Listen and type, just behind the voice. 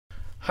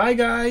Hi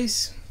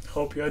guys,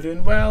 hope you are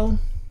doing well.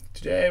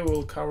 Today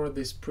we'll cover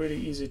this pretty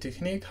easy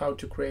technique how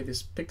to create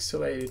this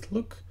pixelated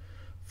look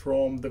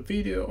from the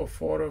video or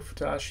photo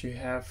footage you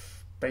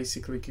have.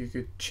 Basically you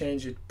could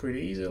change it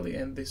pretty easily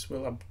and this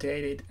will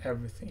update it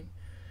everything.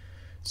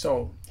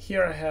 So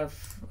here I have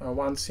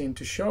one scene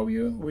to show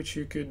you, which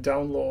you could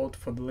download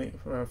for the link,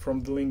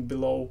 from the link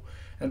below,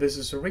 and this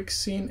is a rig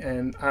scene,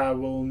 and I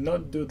will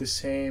not do the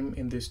same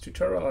in this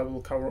tutorial. I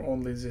will cover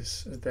only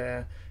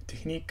the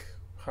technique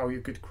how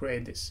you could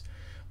create this.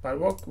 But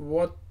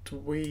what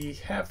we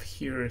have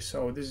here,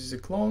 so this is a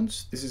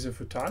clones, this is a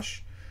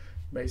footage.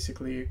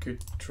 Basically you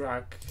could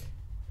drag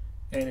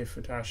any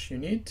footage you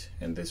need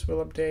and this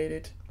will update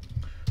it.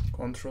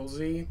 Ctrl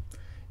Z.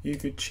 You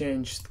could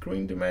change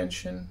screen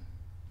dimension.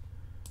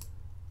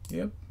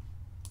 Yep,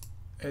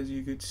 as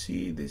you could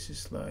see, this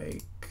is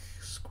like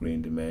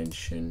screen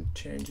dimension.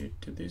 Change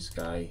it to this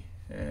guy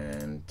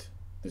and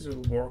this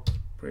will work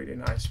pretty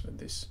nice with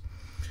this.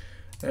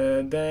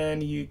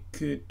 Then you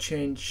could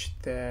change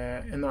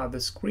another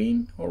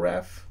screen or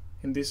ref.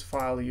 In this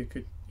file you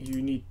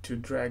need to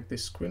drag the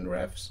screen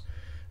refs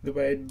the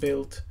way it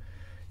built.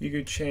 You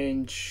could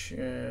change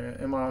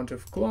amount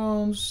of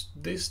clones,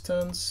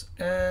 distance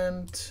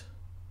and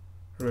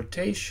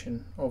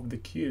rotation of the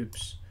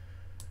cubes,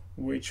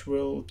 which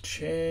will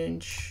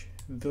change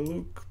the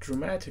look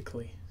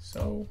dramatically.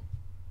 So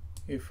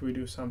if we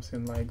do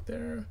something like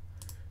there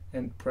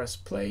and press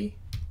play,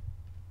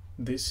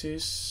 this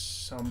is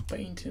some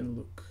painting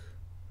look,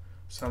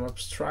 some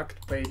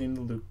abstract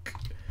painting look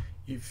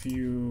if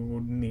you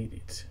would need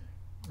it.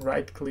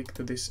 Right click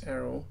to this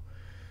arrow,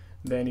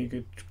 then you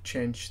could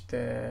change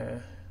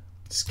the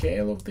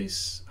scale of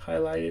this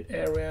highlighted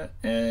area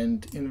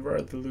and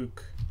invert the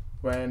look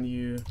when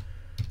you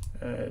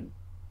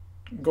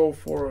go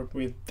forward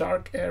with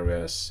dark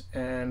areas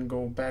and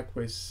go back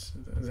with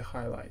the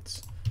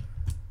highlights.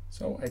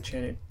 So I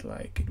change it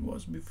like it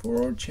was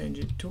before, change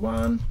it to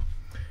 1,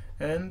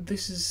 and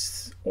this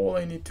is all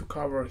I need to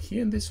cover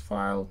here in this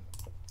file.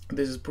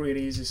 This is pretty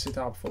easy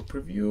setup for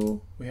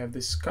preview. We have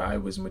the sky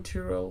with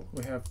material,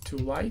 we have 2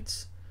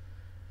 lights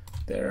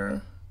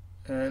there,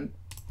 and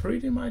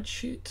pretty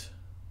much it.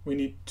 We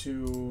need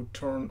to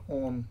turn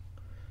on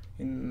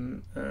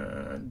in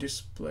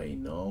display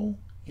now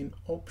in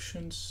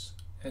options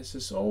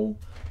SSO.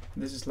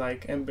 This is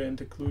like ambient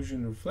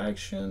occlusion,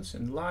 reflections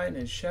and line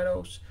and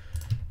shadows,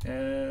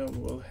 and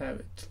we'll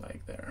have it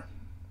like there.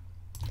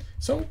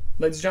 So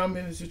let's jump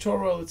into the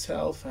tutorial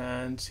itself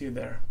and see you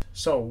there.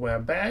 So we're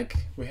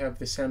back. We have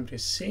this empty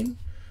scene,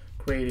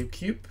 create a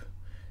cube,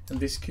 and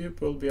this cube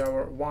will be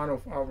one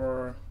of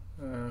our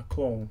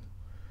clone.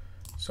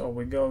 So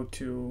we could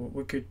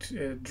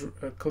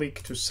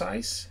click to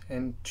size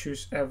and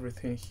choose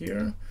everything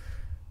here,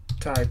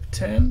 type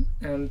 10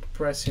 and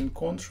pressing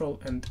Ctrl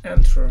and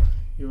Enter,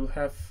 you will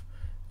have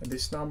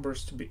these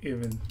numbers to be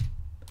even.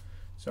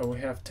 So we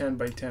have 10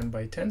 by 10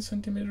 by 10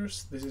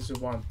 centimeters. This is the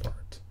one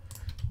part.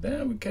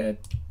 Then we can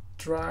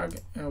drag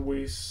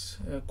with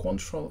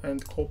Ctrl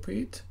and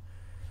copy it.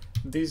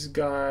 This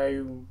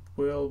guy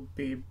will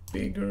be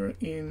bigger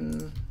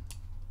in,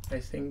 I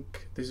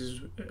think this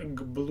is a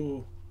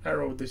blue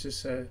arrow, this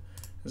is a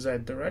Z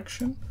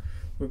direction.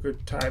 We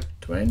could type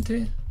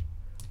 20,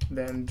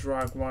 then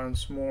drag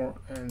once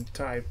more and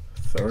type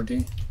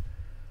 30,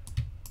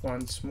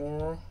 once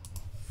more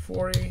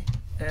 40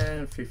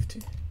 and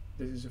 50.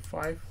 This is a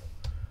 5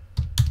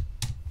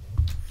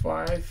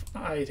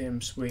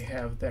 items we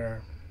have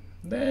there.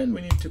 Then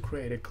we need to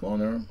create a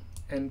cloner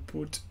and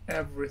put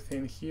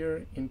everything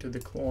here into the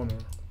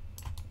cloner.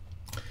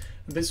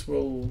 This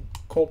will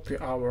copy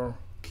our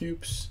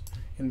cubes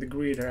in the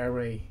grid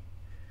array,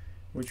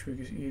 which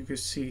you can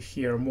see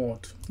here,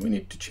 mode. We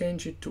need to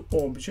change it to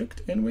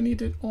object, and we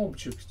need an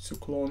object to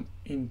clone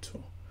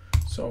into.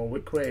 So we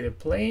create a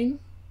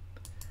plane,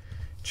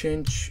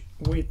 change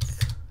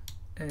width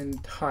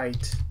and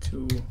height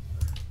to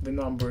the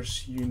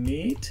numbers you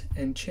need,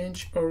 and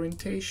change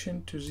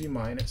orientation to Z-.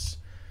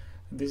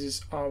 This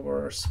is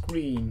our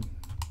screen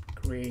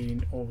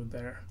creating over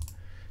there.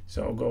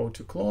 So go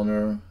to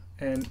cloner,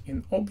 and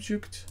in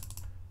object,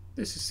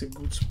 this is a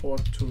good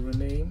spot to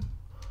rename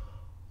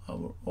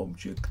our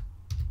object.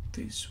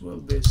 This will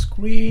be a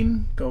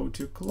screen. Go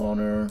to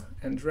cloner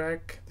and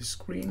drag the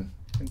screen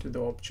into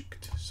the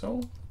object.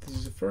 So this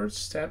is the first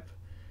step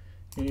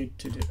you need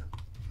to do.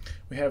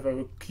 We have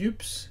our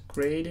cubes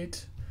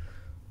created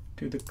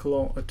to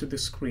the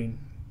screen.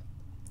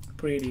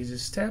 Pretty easy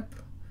step.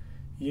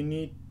 You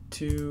need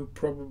to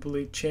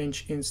probably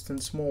change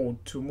instance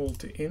mode to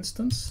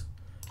multi-instance.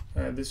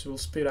 This will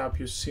speed up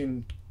your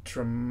scene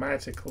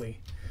dramatically.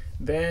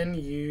 Then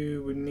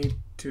you would need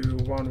to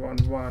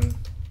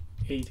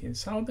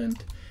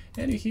 111,18,000,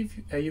 and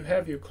you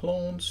have your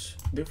clones,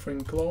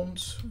 different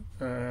clones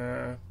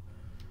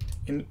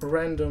in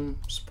random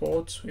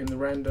spots, in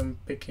random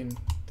picking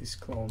these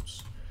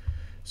clones.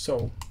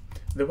 So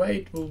the way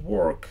it will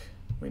work,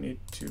 we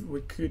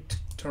could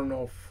turn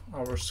off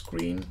our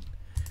screen,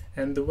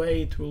 and the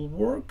way it will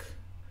work,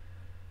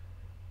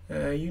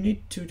 you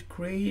need to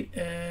create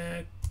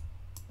a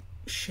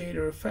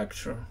shader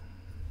effector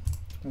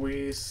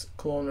with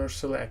cloner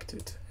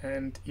selected,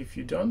 and if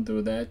you don't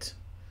do that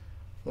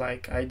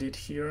like I did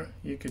here,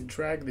 you could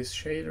drag this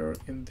shader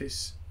in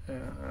this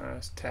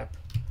tab.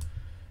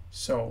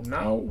 So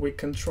now we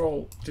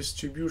control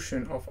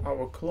distribution of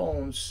our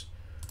clones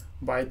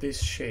by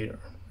this shader,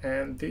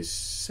 and this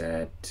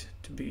set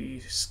to be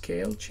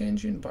scale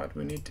changing, but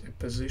we need a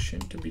position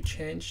to be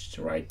changed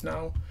right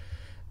now,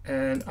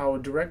 and our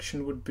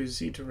direction would be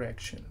Z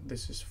direction.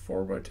 This is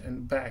forward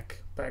and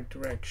back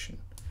direction,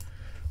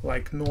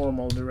 like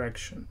normal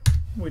direction.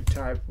 We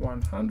type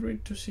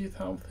 100 to see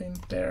something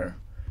there,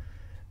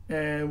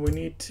 and we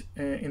need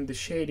in the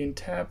shading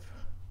tab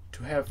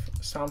to have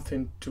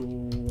something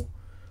to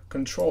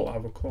control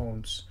our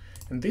clones.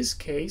 In this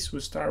case we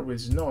start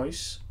with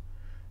noise,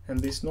 and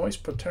this noise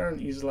pattern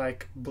is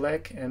like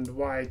black and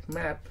white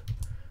map,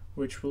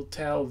 which will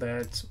tell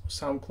that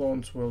some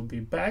clones will be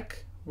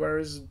back,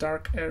 whereas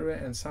dark area,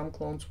 and some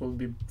clones will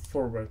be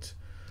forward,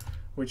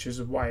 which is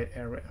a white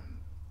area.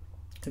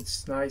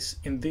 It's nice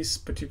in this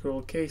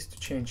particular case to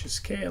change the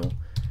scale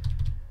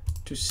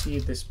to see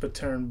this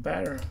pattern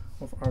better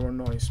of our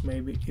noise,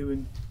 maybe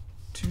even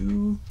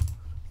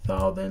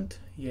 2000,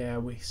 yeah,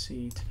 we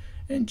see it,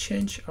 and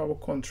change our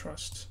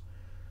contrast,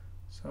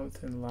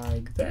 something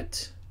like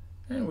that,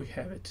 and we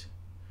have it.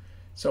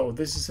 So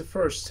this is the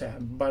first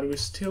tab, but we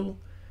still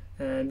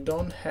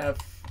don't have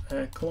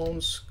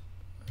clones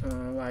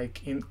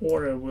like in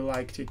order we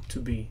liked it to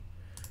be.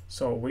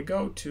 So we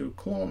go to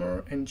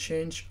cloner and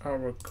change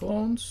our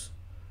clones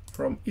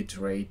from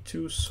iterate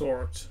to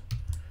sort.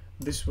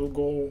 This will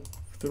go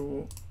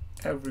through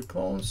every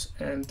clones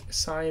and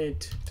assign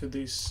it to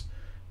this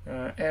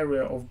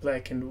area of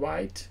black and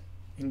white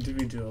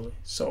individually.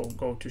 So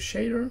go to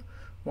shader,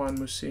 one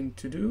more thing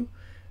to do,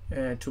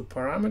 to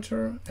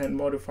parameter, and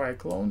modify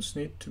clones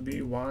need to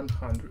be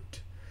 100.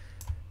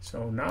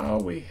 So now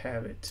we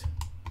have it.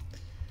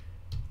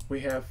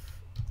 We have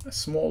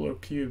smaller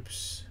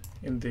cubes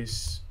in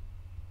this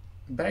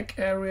back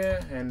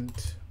area and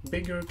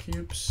bigger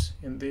cubes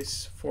in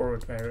this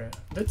forward area.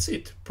 That's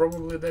it,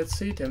 probably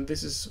that's it, and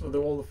this is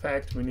all the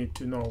fact we need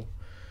to know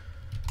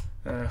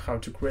how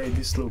to create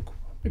this look,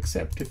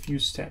 except a few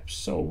steps.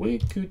 So we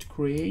could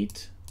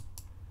create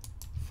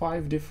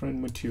 5 different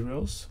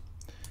materials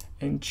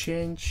and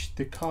change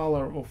the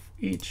color of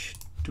each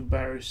to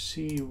better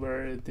see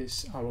where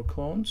this our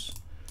clones.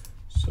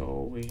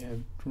 So we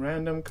have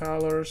random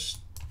colors,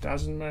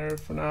 doesn't matter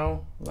for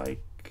now,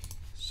 like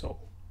so.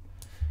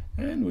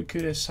 And we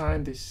could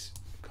assign these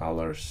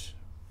colors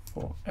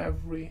for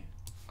every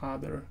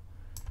other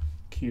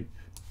cube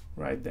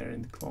right there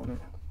in the cloner.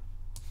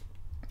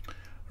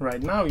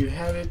 Right now you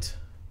have it,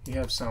 you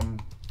have some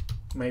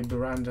maybe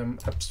random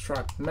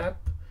abstract map,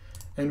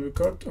 and we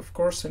could of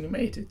course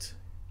animate it.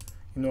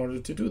 In order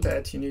to do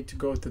that, you need to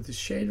go to the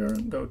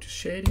shader, go to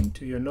shading,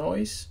 to your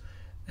noise,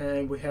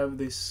 and we have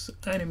this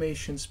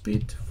animation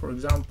speed, for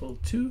example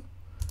 2,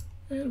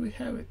 and we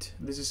have it.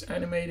 This is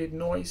animated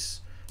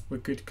noise. We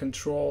could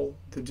control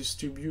the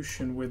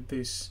distribution with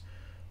this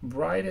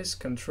brightest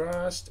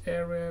contrast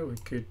area. We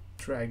could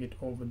drag it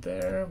over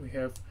there.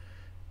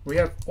 We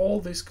have all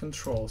these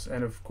controls,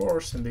 and of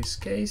course in this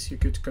case you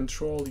could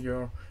control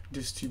your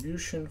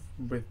distribution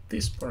with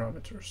these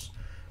parameters,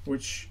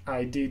 which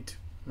I did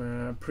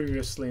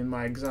previously in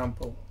my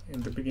example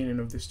in the beginning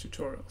of this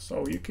tutorial.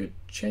 So you could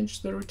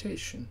change the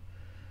rotation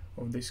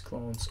of these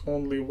clones.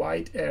 Only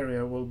white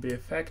area will be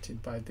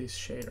affected by this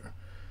shader.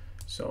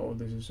 So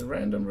this is a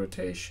random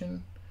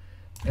rotation,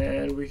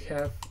 and we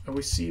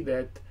see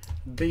that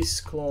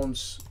these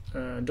clones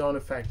don't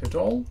affect at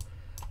all.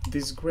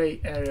 This gray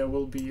area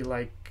will be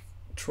like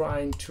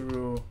trying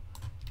to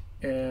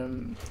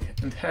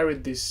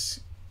inherit this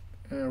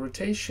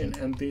rotation,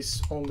 and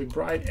this only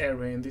bright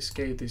area, in this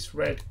case these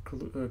red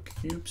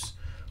cubes,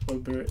 will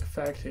be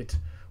affected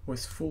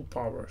with full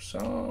power.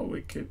 So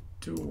we could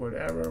do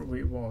whatever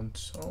we want.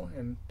 So,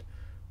 and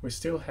we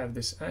still have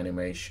this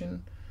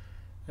animation,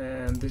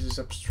 and this is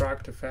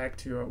abstract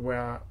effect we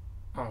are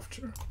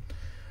after.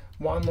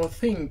 One more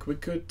thing, we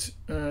could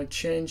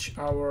change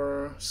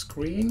our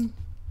screen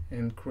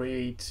and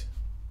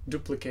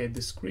duplicate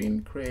the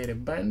screen, create a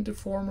band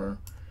deformer,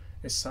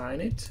 assign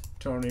it,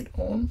 turn it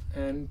on,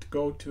 and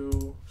go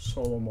to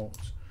solo mode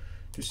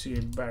to see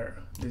it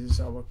better. This is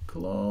our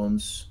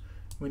clones.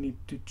 We need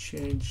to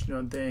change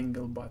not the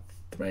angle but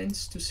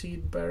trends to see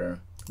it better.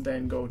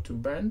 Then go to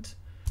band,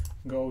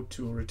 go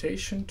to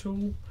rotation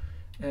tool,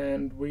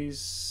 and we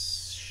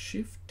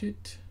shift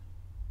it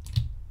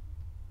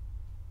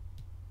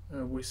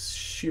with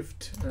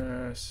shift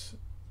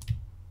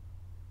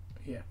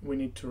we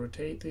need to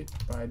rotate it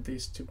by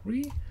this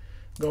degree.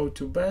 Go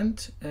to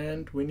band,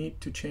 and we need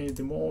to change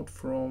the mode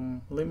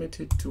from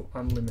limited to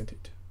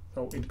unlimited,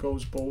 so it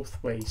goes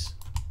both ways.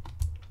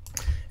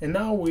 And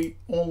now we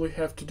all we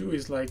have to do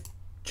is like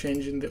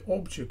changing the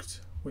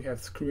object. We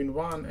have screen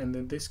 1, and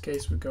in this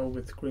case we go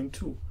with screen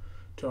 2.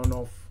 Turn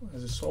off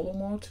as a solo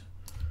mode,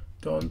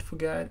 don't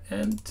forget,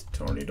 and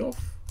turn it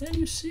off, and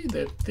you see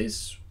that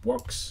this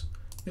works.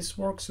 This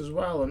works as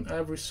well on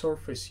every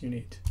surface you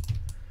need.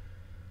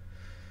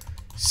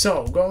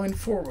 So going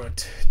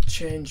forward,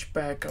 change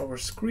back our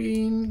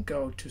screen,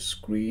 go to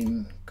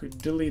screen, could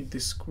delete the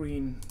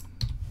screen,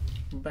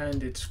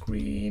 bandit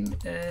screen,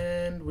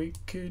 and we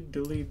could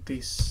delete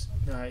these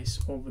guys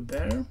over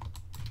there.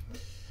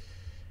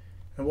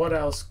 And what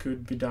else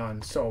could be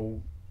done?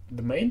 So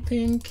the main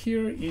thing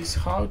here is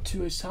how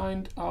to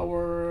assign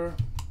our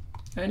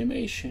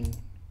animation.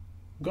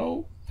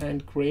 Go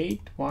and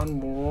create one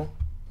more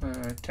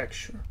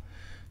texture.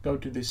 Go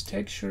to this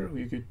texture,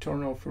 you could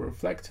turn off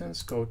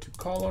reflectance, go to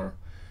color,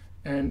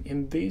 and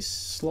in this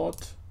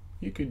slot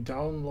you could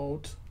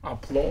upload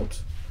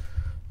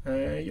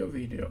your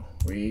video.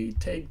 We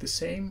take the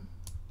same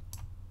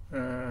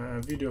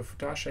video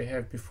footage I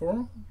have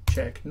before,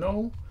 check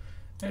no,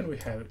 and we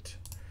have it.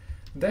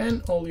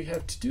 Then all you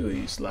have to do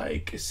is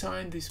like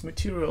assign this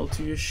material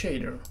to your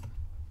shader.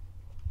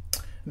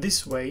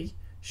 This way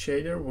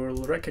shader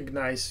will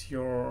recognize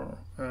your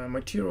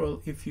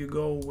material if you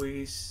go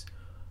with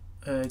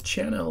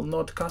channel,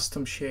 not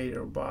custom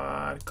shader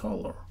but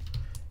color,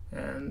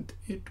 and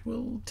it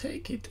will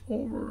take it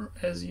over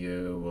as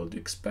you would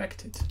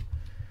expect it.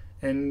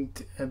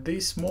 And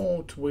this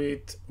mode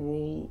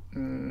will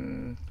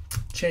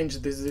change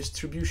the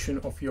distribution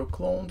of your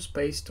clones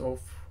based off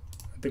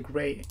the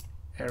gray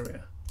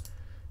area.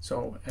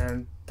 So,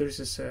 and this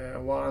is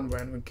one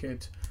when we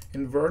could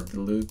invert the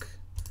look.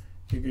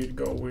 You could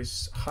go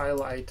with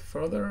highlight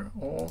further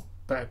or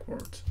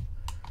backward.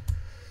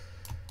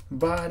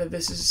 But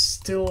this is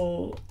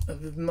still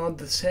not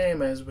the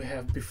same as we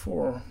have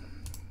before.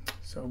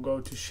 So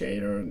go to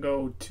shader,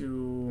 go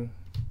to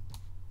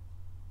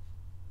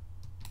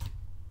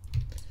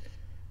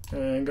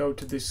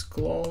these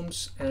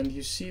clones, and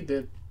you see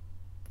that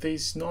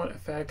this not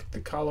affect the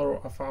color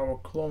of our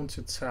clones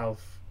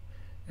itself.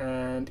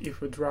 And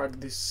if we drag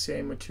this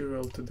same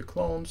material to the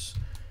clones,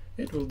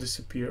 it will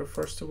disappear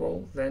first of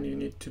all. Then you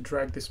need to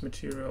drag this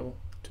material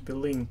to be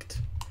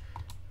linked.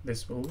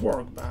 This will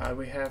work, but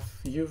we have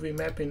UV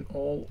mapping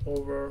all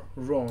over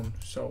RON,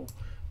 so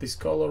this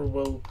color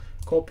will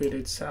copy it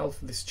itself,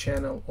 this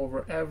channel,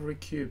 over every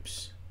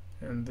cubes,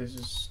 and this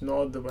is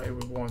not the way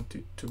we want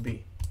it to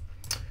be.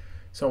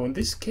 So in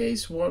this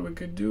case, what we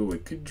could do, we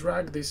could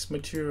drag this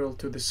material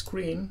to the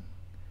screen,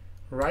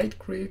 right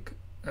click,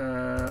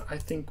 I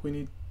think we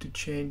need to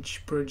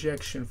change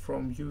projection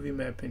from UV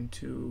mapping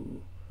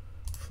to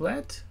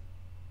flat,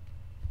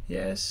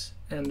 yes,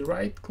 and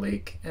right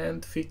click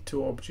and fit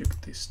to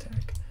object this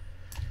tag,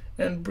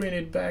 and bring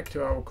it back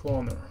to our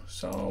cloner.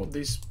 So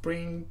this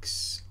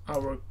brings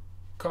our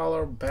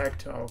color back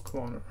to our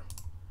cloner.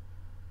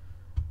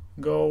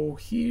 Go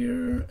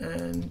here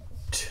and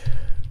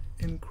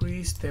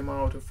increase the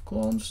amount of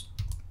clones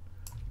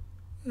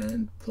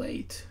and play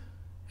it,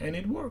 and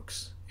it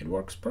works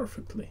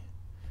perfectly.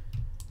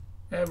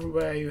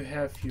 Everywhere you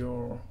have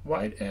your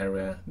white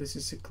area, this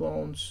is the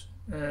clones,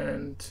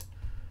 and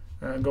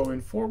going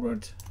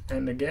forward,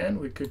 and again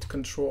we could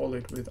control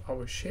it with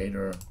our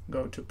shader.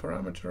 Go to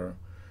parameter,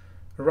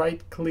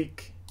 right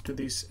click to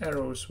these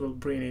arrows will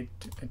bring it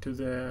to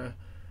the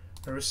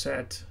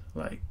reset,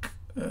 like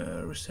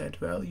reset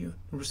value,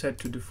 reset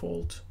to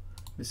default,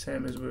 the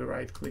same as we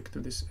right click to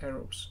these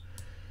arrows.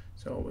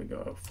 So we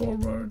go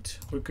forward,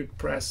 we could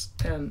press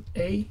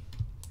NA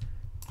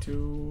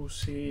to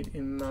see it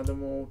in another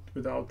mode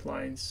without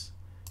lines,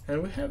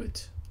 and we have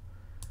it.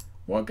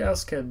 What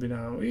else can be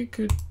done? We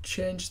could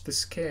change the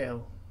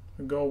scale.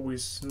 We go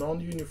with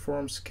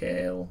non-uniform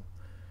scale,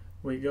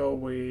 we go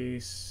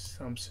with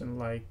something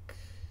like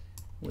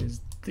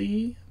with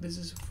D, this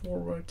is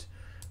forward.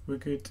 We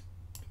could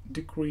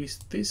decrease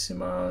this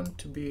amount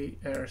to be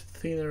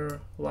thinner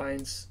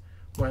lines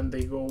when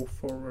they go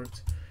forward,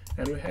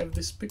 and we have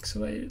this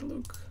pixelated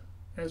look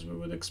as we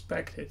would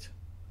expect it.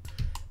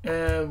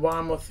 And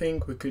one more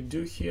thing we could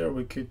do here,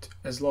 we could,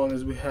 as long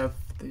as we have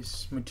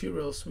these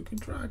materials, we could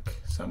drag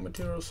some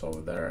materials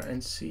over there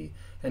and see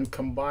and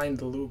combine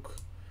the look.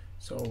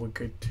 So we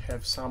could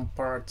have some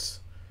parts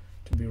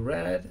to be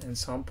red and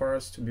some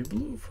parts to be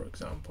blue, for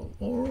example,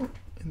 or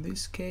in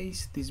this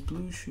case this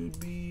blue should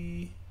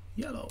be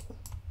yellow,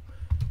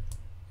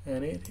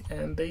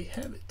 and they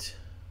have it.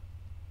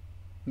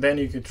 Then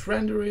you could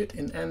render it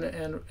in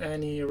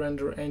any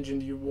render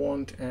engine you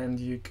want, and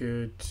you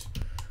could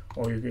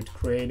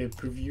create a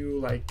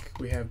preview like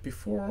we have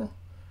before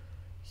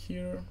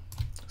here.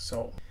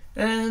 So,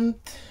 and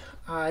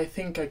I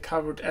think I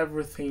covered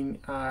everything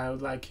I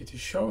would like you to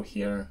show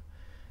here.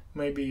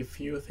 Maybe a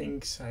few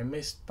things I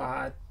missed,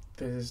 but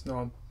this is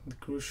not the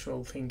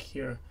crucial thing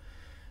here.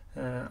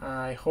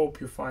 I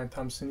hope you find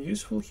something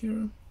useful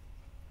here,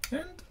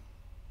 and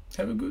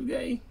have a good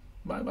day.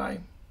 Bye bye.